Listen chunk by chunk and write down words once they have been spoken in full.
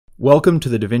Welcome to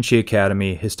the Da Vinci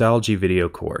Academy Histology video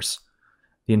course.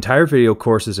 The entire video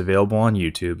course is available on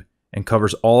YouTube and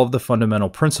covers all of the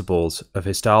fundamental principles of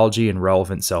histology and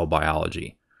relevant cell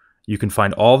biology. You can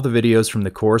find all of the videos from the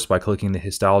course by clicking the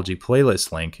Histology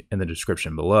playlist link in the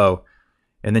description below,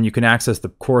 and then you can access the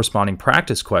corresponding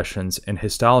practice questions and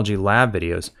histology lab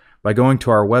videos by going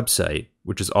to our website,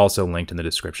 which is also linked in the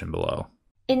description below.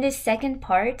 In this second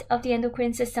part of the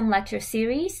Endocrine System lecture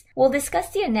series, we'll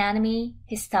discuss the anatomy,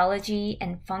 histology,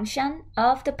 and function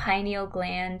of the pineal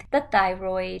gland, the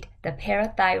thyroid, the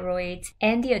parathyroid,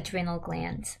 and the adrenal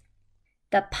glands.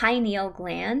 The pineal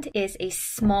gland is a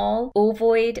small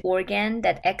ovoid organ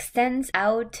that extends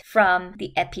out from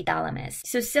the epithalamus.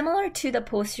 So similar to the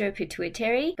posterior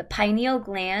pituitary, the pineal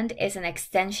gland is an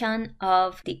extension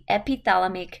of the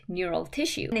epithalamic neural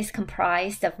tissue and is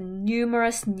comprised of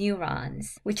numerous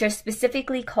neurons, which are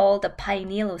specifically called the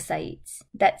pinealocytes,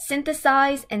 that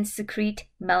synthesize and secrete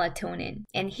melatonin.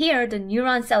 And here, the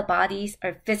neuron cell bodies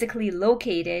are physically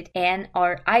located and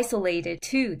are isolated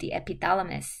to the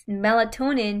epithalamus. Melatonin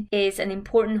is an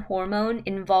important hormone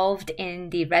involved in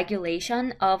the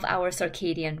regulation of our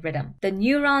circadian rhythm. The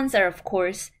neurons are, of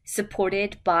course,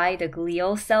 supported by the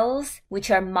glial cells,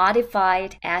 which are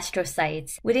modified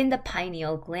astrocytes within the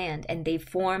pineal gland, and they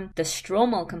form the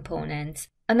stromal components.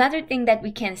 Another thing that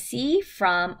we can see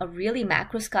from a really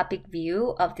macroscopic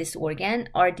view of this organ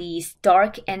are these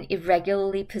dark and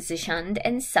irregularly positioned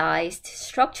and sized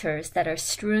structures that are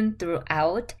strewn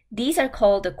throughout. These are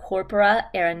called the corpora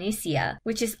arenicea,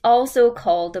 which is also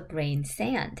called the brain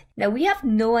sand. Now, we have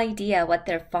no idea what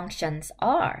their functions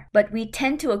are, but we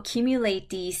tend to accumulate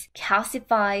these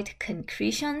calcified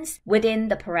concretions within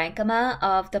the parenchyma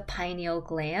of the pineal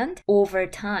gland over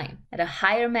time. At a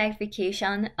higher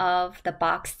magnification of the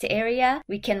boxed area,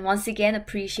 we can once again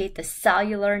appreciate the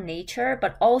cellular nature,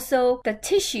 but also the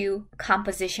tissue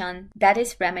composition that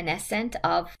is reminiscent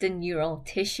of the neural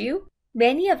tissue.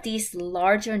 Many of these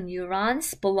larger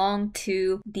neurons belong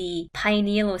to the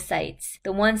pinealocytes,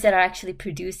 the ones that are actually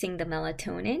producing the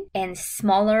melatonin, and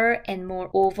smaller and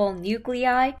more oval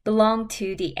nuclei belong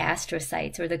to the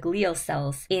astrocytes or the glial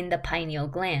cells in the pineal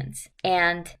glands.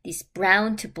 And these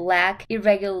brown to black,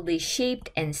 irregularly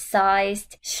shaped and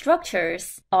sized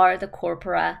structures are the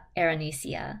corpora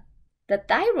arenicea. The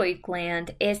thyroid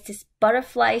gland is this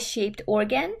butterfly-shaped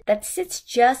organ that sits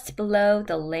just below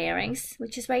the larynx,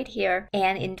 which is right here,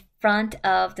 and in front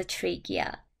of the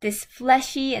trachea. This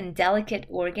fleshy and delicate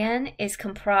organ is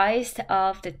comprised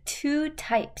of the two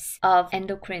types of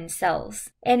endocrine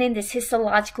cells. And in this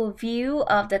histological view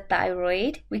of the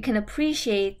thyroid, we can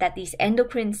appreciate that these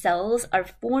endocrine cells are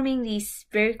forming these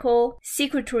spherical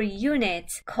secretory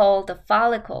units called the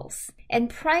follicles. And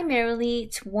primarily,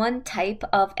 it's one type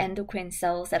of endocrine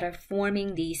cells that are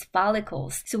forming these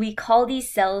follicles. So we call these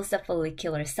cells the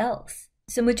follicular cells.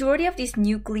 So majority of these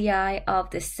nuclei of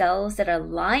the cells that are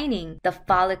lining the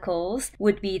follicles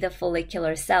would be the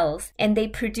follicular cells, and they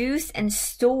produce and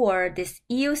store this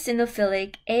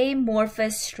eosinophilic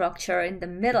amorphous structure in the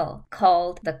middle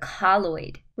called the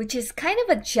colloid, which is kind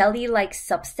of a jelly-like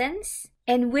substance.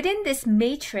 And within this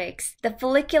matrix, the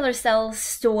follicular cells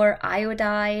store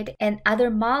iodide and other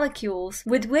molecules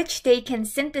with which they can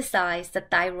synthesize the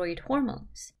thyroid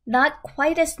hormones. Not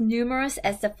quite as numerous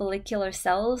as the follicular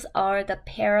cells are the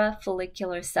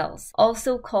parafollicular cells,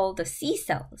 also called the C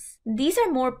cells. These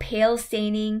are more pale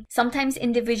staining, sometimes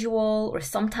individual or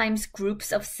sometimes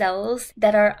groups of cells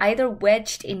that are either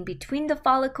wedged in between the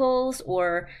follicles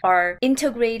or are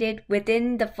integrated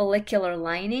within the follicular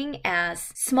lining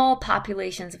as small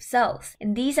populations of cells.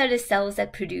 And these are the cells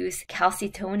that produce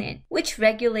calcitonin, which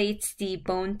regulates the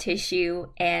bone tissue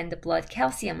and the blood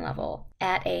calcium level.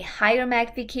 At a higher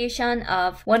magnification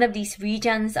of one of these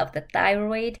regions of the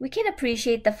thyroid, we can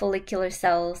appreciate the follicular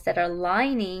cells that are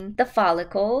lining the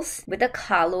follicles with a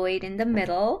colloid in the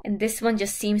middle. And this one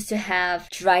just seems to have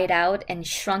dried out and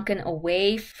shrunken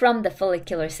away from the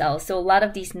follicular cells. So a lot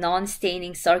of these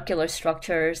non-staining circular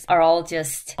structures are all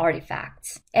just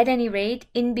artifacts. At any rate,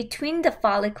 in between the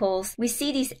follicles, we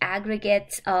see these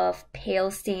aggregates of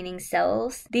pale staining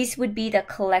cells. These would be the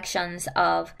collections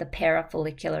of the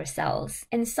parafollicular cells.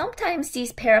 And sometimes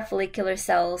these parafollicular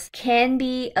cells can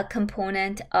be a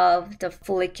component of the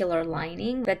follicular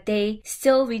lining, but they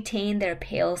still retain their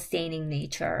pale staining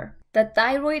nature. The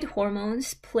thyroid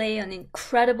hormones play an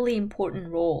incredibly important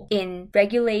role in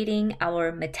regulating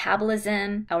our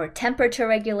metabolism, our temperature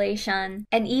regulation,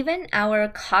 and even our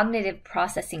cognitive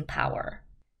processing power.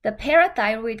 The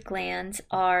parathyroid glands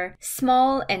are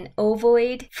small and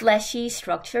ovoid, fleshy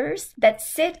structures that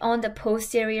sit on the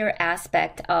posterior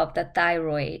aspect of the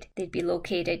thyroid. They'd be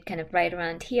located kind of right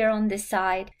around here on this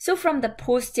side. So from the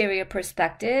posterior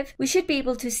perspective, we should be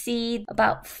able to see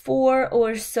about 4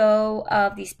 or so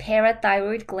of these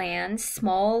parathyroid glands,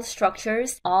 small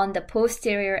structures on the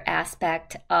posterior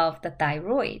aspect of the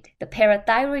thyroid. The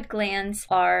parathyroid glands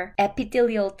are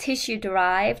epithelial tissue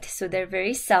derived, so they're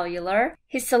very cellular.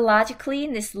 Histologically,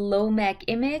 in this low mag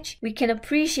image, we can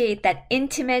appreciate that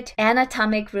intimate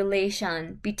anatomic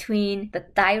relation between the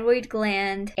thyroid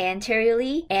gland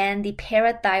anteriorly and the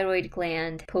parathyroid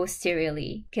gland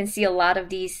posteriorly. You can see a lot of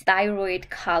these thyroid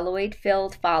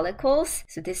colloid-filled follicles.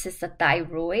 So this is the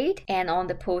thyroid, and on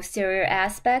the posterior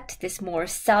aspect, this more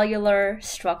cellular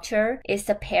structure is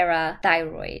the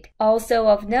parathyroid. Also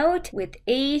of note, with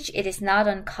age, it is not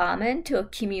uncommon to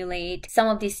accumulate some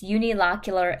of these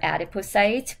unilocular adipocytes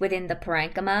within the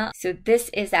parenchyma. So this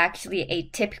is actually a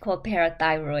typical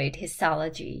parathyroid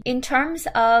histology. In terms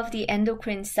of the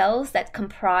endocrine cells that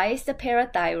comprise the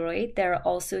parathyroid, there are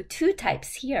also 2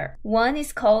 types here. One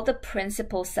is called the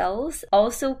principal cells,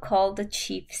 also called the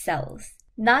chief cells.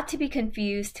 Not to be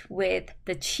confused with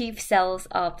the chief cells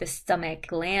of the stomach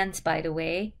glands, by the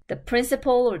way. The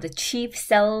principal or the chief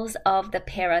cells of the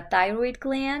parathyroid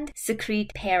gland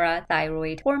secrete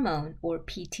parathyroid hormone, or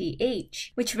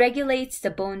PTH, which regulates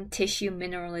the bone tissue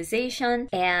mineralization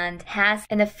and has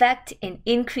an effect in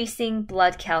increasing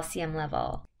blood calcium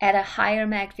level. At a higher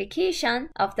magnification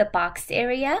of the boxed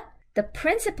area, the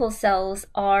principal cells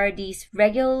are these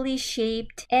regularly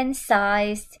shaped and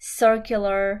sized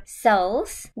circular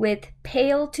cells with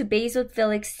pale to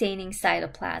basophilic staining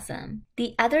cytoplasm.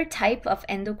 The other type of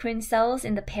endocrine cells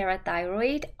in the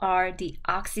parathyroid are the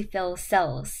oxyphil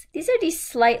cells. These are these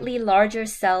slightly larger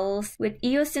cells with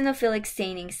eosinophilic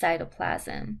staining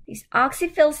cytoplasm. These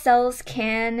oxyphil cells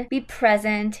can be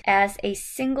present as a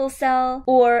single cell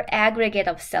or aggregate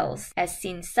of cells as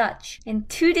seen such. And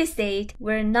to this date,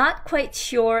 we're not quite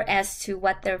sure as to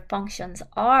what their functions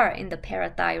are in the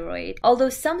parathyroid, although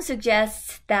some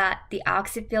suggest that the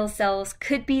oxyphil cells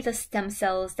could be the stem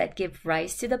cells that give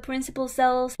rise to the principal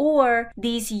cells, or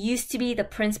these used to be the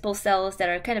principal cells that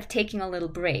are kind of taking a little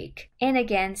break. And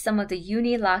again, some of the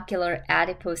unilocular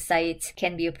adipocytes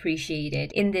can be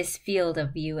appreciated in this field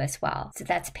of view as well. So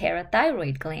that's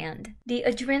parathyroid gland. The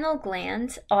adrenal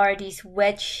glands are these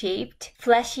wedge-shaped,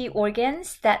 fleshy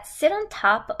organs that sit on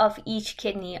top of each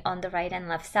kidney on the right and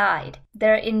left side.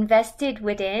 They're invested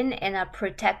within and are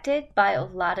protected by a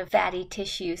lot of fatty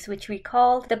tissues, which we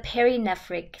call the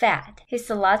perinephric fat.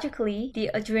 Histologically, the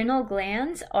adrenal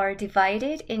glands are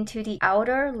divided into the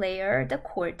outer layer, the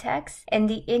cortex, and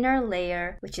the inner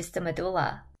layer, which is the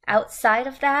medulla. Outside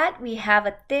of that, we have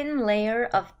a thin layer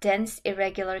of dense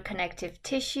irregular connective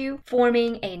tissue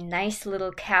forming a nice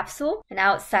little capsule, and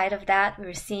outside of that,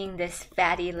 we're seeing this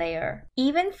fatty layer.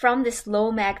 Even from this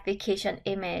low magnification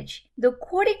image, the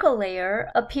cortical layer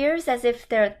appears as if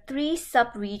there are 3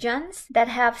 subregions that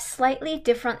have slightly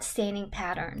different staining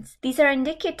patterns. These are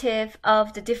indicative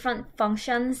of the different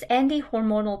functions and the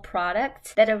hormonal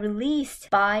products that are released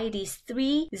by these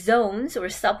 3 zones or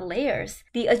sublayers.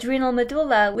 The adrenal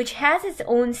medulla, which has its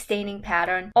own staining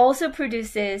pattern, also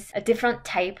produces a different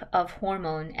type of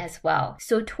hormone as well.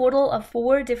 So a total of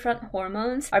 4 different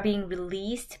hormones are being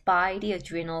released by the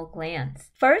adrenal glands.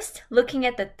 First, looking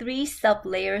at the 3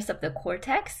 sublayers of the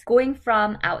cortex, going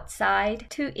from outside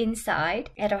to inside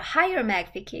at a higher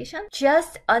magnification,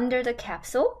 just under the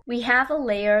capsule, we have a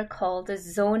layer called the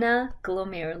zona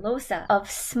glomerulosa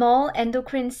of small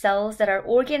endocrine cells that are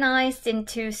organized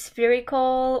into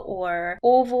spherical or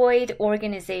ovoid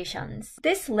organizations.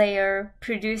 This layer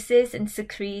produces and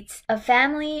secretes a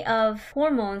family of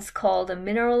hormones called the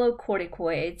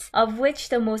mineralocorticoids, of which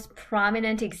the most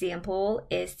prominent example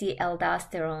is the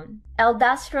aldosterone.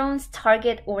 Aldosterone's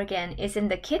target organ is in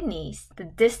the kidneys, the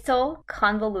distal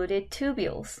convoluted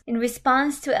tubules. In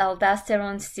response to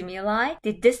aldosterone stimuli,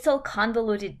 the distal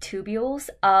convoluted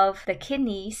tubules of the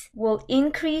kidneys will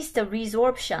increase the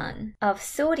resorption of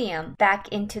sodium back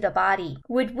into the body,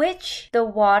 with which the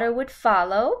water would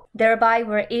follow. Thereby,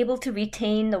 we're able to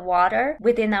retain the water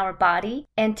within our body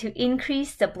and to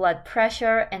increase the blood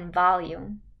pressure and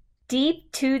volume.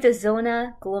 deep to the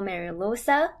zona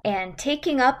glomerulosa and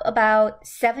taking up about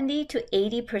 70 to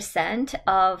 80%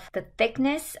 of the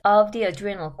thickness of the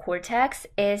adrenal cortex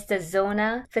is the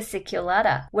zona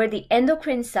fasciculata, where the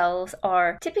endocrine cells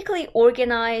are typically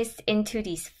organized into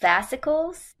these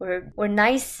fascicles or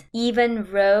nice even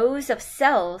rows of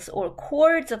cells or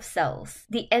cords of cells.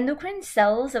 The endocrine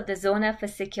cells of the zona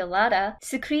fasciculata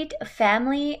secrete a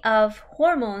family of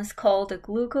hormones called the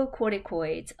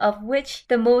glucocorticoids, of which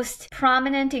the most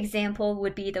prominent example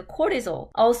would be the cortisol,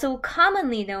 also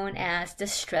commonly known as the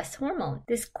stress hormone.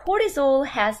 This cortisol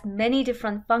has many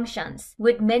different functions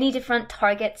with many different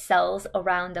target cells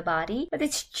around the body, but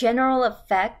its general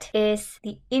effect is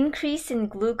the increase in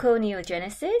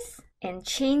gluconeogenesis and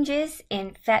changes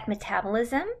in fat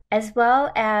metabolism, as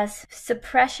well as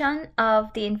suppression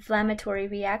of the inflammatory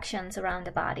reactions around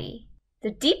the body. The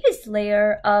deepest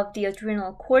layer of the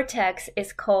adrenal cortex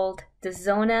is called the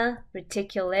zona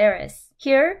reticularis.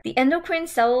 Here, the endocrine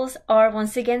cells are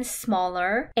once again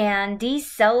smaller, and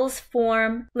these cells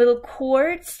form little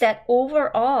cords that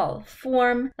overall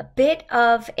form a bit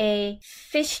of a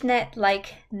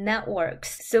fishnet-like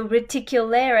networks. So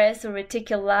reticularis or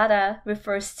reticulata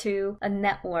refers to a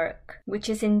network, which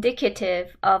is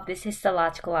indicative of this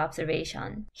histological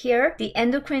observation. Here, the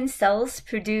endocrine cells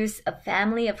produce a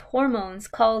family of hormones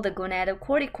called the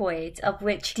gonadocorticoids, of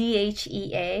which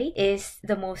DHEA is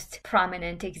the most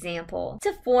prominent example. It's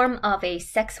a form of a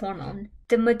sex hormone.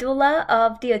 The medulla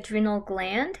of the adrenal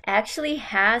gland actually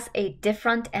has a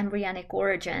different embryonic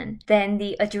origin than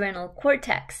the adrenal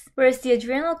cortex. Whereas the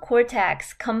adrenal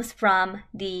cortex comes from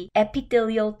the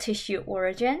epithelial tissue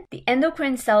origin, the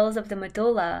endocrine cells of the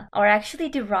medulla are actually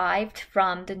derived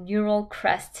from the neural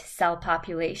crest cell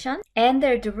population and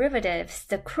their derivatives,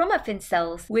 the chromaffin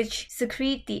cells, which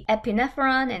secrete the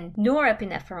epinephrine and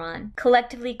norepinephrine,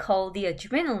 collectively called the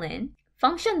adrenaline,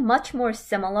 function much more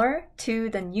similar to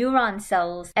the neuron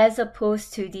cells as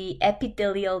opposed to the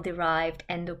epithelial-derived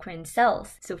endocrine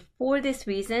cells. So for this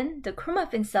reason, the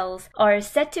chromaffin cells are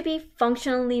said to be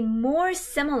functionally more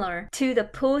similar to the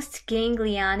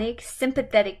postganglionic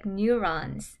sympathetic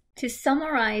neurons. To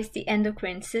summarize the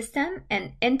endocrine system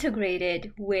and integrate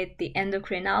it with the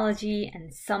endocrinology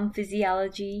and some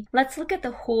physiology, let's look at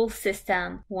the whole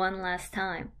system one last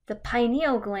time. The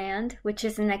pineal gland, which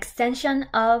is an extension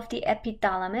of the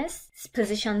epithalamus, is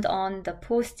positioned on the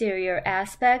posterior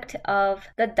aspect of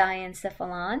the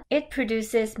diencephalon. It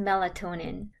produces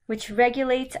melatonin, which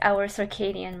regulates our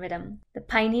circadian rhythm. The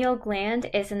pineal gland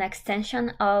is an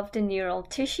extension of the neural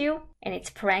tissue, and its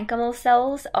parenchymal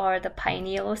cells are the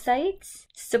pinealocytes,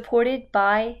 supported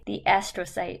by the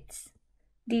astrocytes.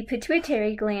 The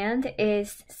pituitary gland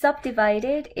is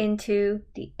subdivided into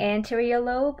the anterior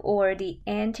lobe or the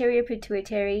anterior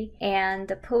pituitary and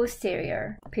the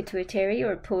posterior pituitary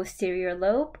or posterior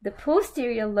lobe. The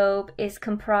posterior lobe is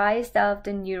comprised of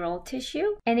the neural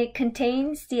tissue, and it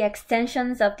contains the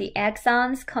extensions of the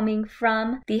axons coming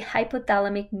from the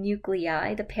hypothalamic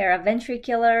nuclei, the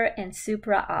paraventricular and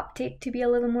supraoptic to be a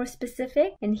little more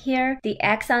specific. And here the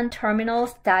axon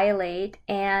terminals dilate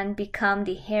and become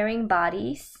the herring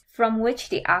bodies, from which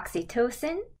the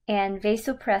oxytocin and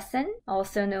vasopressin,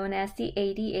 also known as the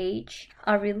ADH,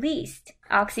 are released.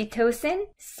 Oxytocin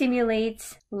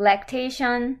stimulates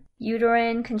lactation,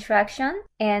 uterine contraction,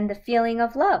 and the feeling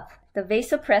of love. The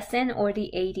vasopressin, or the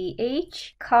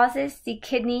ADH, causes the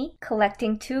kidney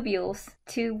collecting tubules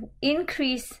to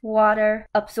increase water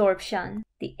absorption.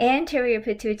 The anterior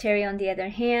pituitary, on the other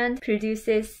hand,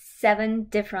 produces 7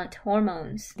 different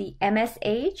hormones. The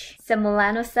MSH, the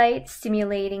melanocyte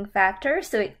stimulating factor,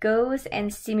 so it goes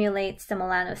and stimulates the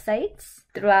melanocytes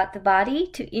throughout the body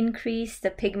to increase the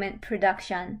pigment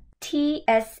production.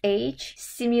 TSH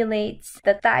stimulates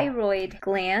the thyroid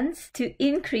glands to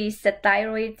increase the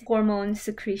thyroid hormone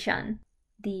secretion.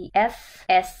 The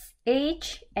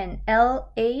FSH and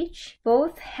LH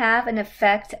both have an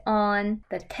effect on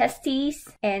the testes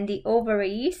and the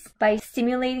ovaries by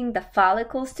stimulating the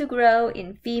follicles to grow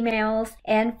in females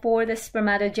and for the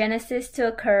spermatogenesis to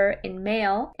occur in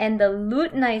male. And the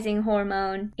luteinizing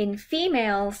hormone in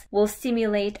females will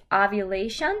stimulate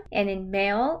ovulation, and in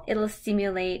male it'll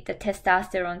stimulate the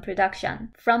testosterone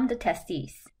production from the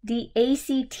testes. The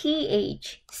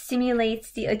ACTH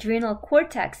stimulates the adrenal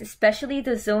cortex, especially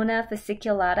the zona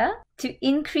fasciculata, to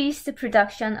increase the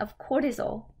production of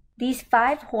cortisol. These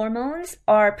 5 hormones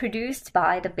are produced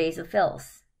by the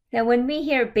basophils. Now, when we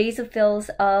hear basophils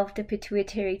of the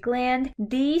pituitary gland,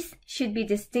 these should be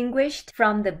distinguished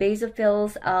from the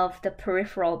basophils of the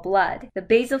peripheral blood. The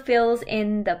basophils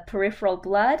in the peripheral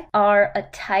blood are a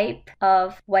type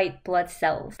of white blood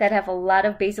cells that have a lot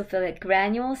of basophilic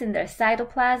granules in their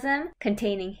cytoplasm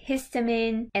containing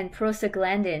histamine and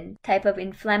prostaglandin, type of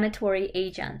inflammatory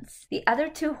agents. The other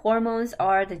two hormones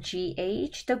are the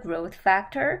GH, the growth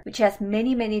factor, which has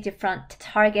many different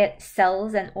target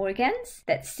cells and organs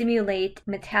that stimulate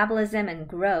metabolism and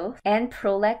growth, and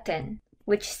prolactin,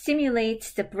 which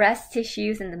stimulates the breast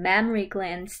tissues and the mammary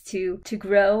glands to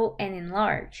grow and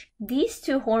enlarge. These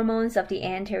two hormones of the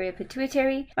anterior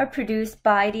pituitary are produced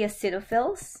by the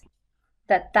acidophils.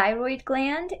 The thyroid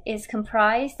gland is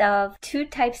comprised of two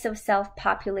types of cell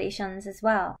populations as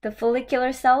well. The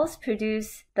follicular cells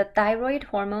produce the thyroid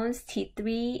hormones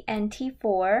T3 and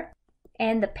T4,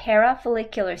 and the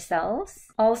parafollicular cells,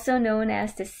 also known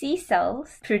as the C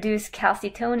cells, produce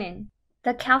calcitonin.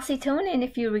 The calcitonin,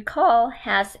 if you recall,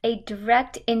 has a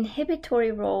direct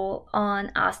inhibitory role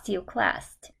on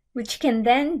osteoclast, which can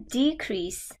then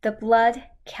decrease the blood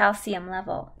calcium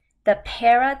level. The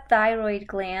parathyroid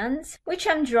glands, which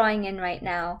I'm drawing in right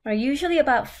now, are usually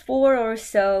about 4 or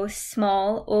so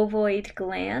small ovoid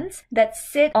glands that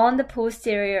sit on the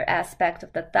posterior aspect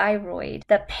of the thyroid.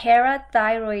 The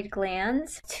parathyroid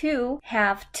glands, too,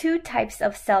 have two types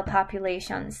of cell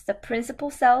populations. The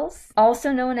principal cells,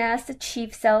 also known as the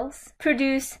chief cells,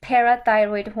 produce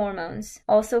parathyroid hormones,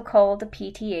 also called the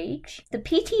PTH. The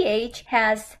PTH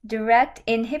has direct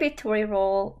inhibitory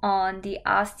role on the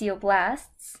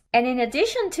osteoblasts. And in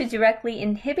addition to directly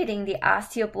inhibiting the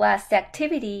osteoblast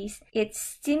activities, it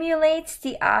stimulates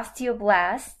the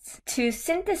osteoblasts to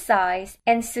synthesize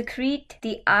and secrete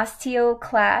the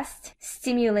osteoclast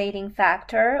stimulating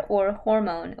factor or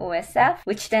hormone, OSF,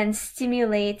 which then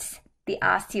stimulates the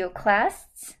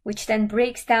osteoclasts, which then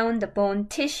breaks down the bone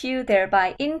tissue,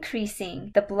 thereby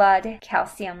increasing the blood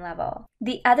calcium level.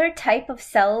 The other type of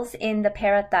cells in the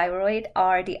parathyroid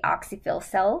are the oxyphil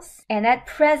cells, and at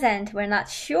present we're not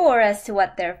sure as to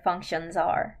what their functions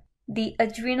are. The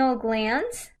adrenal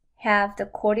glands have the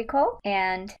cortical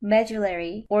and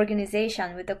medullary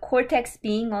organization, with the cortex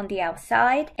being on the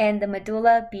outside and the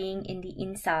medulla being in the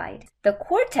inside. The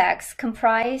cortex,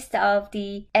 comprised of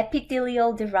the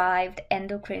epithelial-derived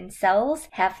endocrine cells,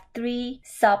 have three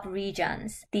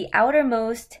subregions. The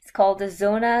outermost is called the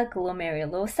zona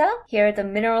glomerulosa. Here, the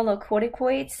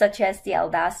mineralocorticoids, such as the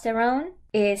aldosterone,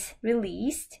 is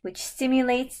released, which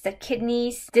stimulates the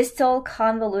kidney's distal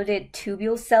convoluted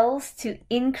tubule cells to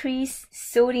increase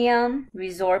sodium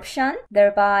resorption,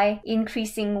 thereby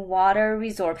increasing water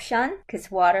resorption,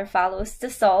 because water follows the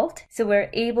salt. So we're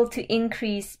able to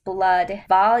increase blood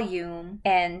volume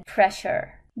and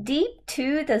pressure. Deep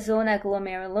to the zona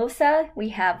glomerulosa, we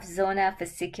have zona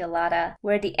fasciculata,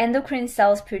 where the endocrine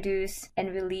cells produce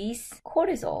and release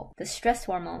cortisol, the stress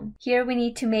hormone. Here we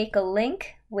need to make a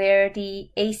link where the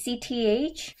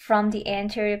ACTH from the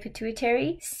anterior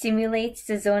pituitary stimulates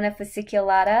the zona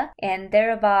fasciculata and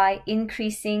thereby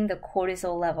increasing the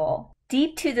cortisol level.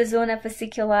 Deep to the zona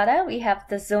fasciculata, we have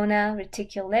the zona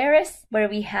reticularis, where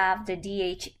we have the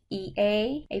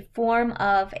DHEA, a form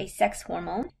of a sex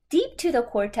hormone. Deep to the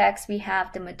cortex, we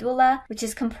have the medulla, which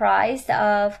is comprised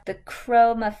of the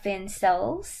chromaffin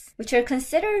cells, which are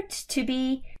considered to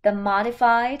be the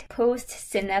modified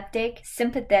postsynaptic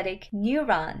sympathetic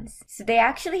neurons. So they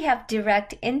actually have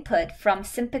direct input from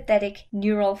sympathetic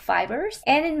neural fibers,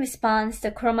 and in response,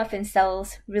 the chromaffin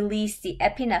cells release the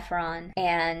epinephrine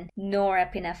and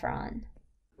norepinephrine.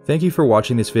 Thank you for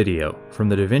watching this video from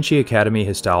the Da Vinci Academy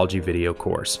Histology video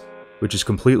course, which is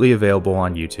completely available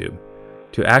on YouTube.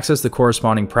 To access the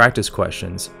corresponding practice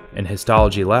questions and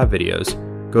histology lab videos,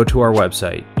 go to our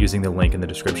website using the link in the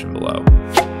description below.